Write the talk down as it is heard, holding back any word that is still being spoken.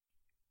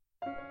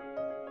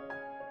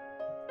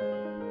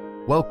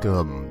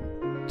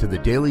Welcome to the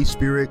Daily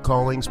Spirit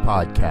Callings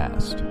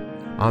Podcast.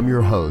 I'm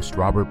your host,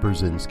 Robert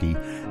Brzezinski,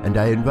 and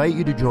I invite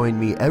you to join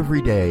me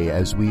every day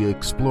as we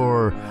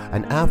explore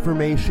an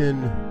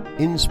affirmation,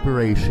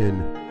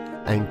 inspiration,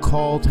 and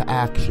call to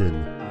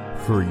action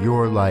for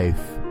your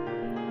life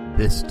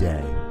this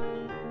day.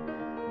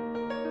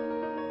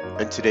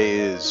 And today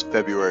is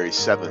February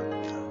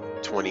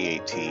 7th,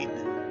 2018.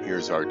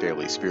 Here's our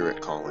Daily Spirit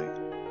Calling.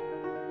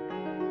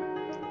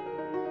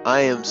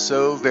 I am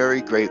so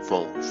very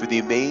grateful for the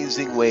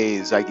amazing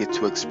ways I get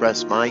to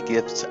express my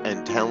gifts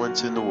and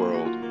talents in the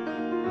world.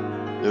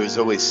 There is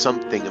always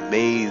something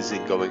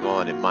amazing going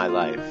on in my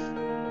life.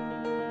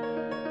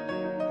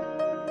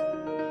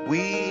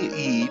 We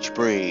each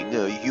bring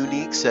a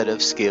unique set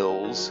of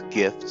skills,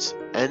 gifts,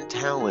 and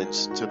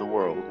talents to the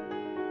world.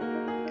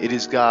 It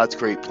is God's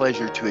great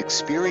pleasure to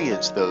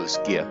experience those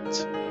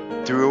gifts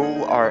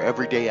through our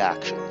everyday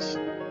actions.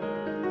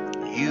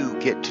 You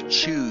get to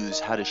choose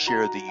how to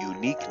share the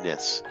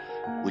uniqueness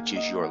which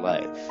is your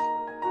life.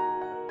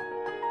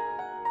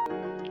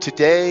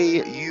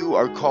 Today, you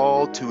are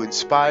called to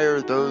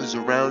inspire those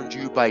around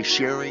you by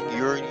sharing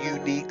your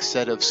unique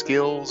set of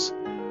skills,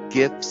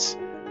 gifts,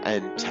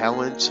 and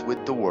talents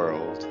with the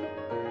world.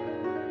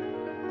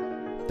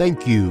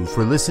 Thank you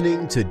for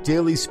listening to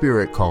Daily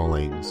Spirit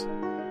Callings.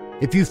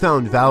 If you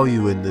found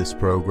value in this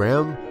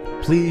program,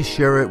 please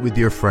share it with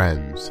your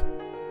friends.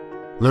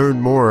 Learn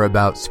more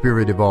about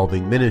Spirit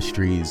Evolving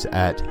Ministries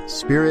at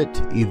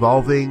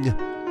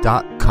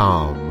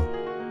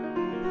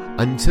spiritevolving.com.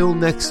 Until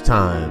next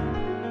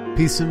time,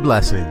 peace and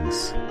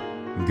blessings.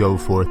 Go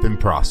forth and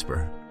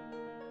prosper.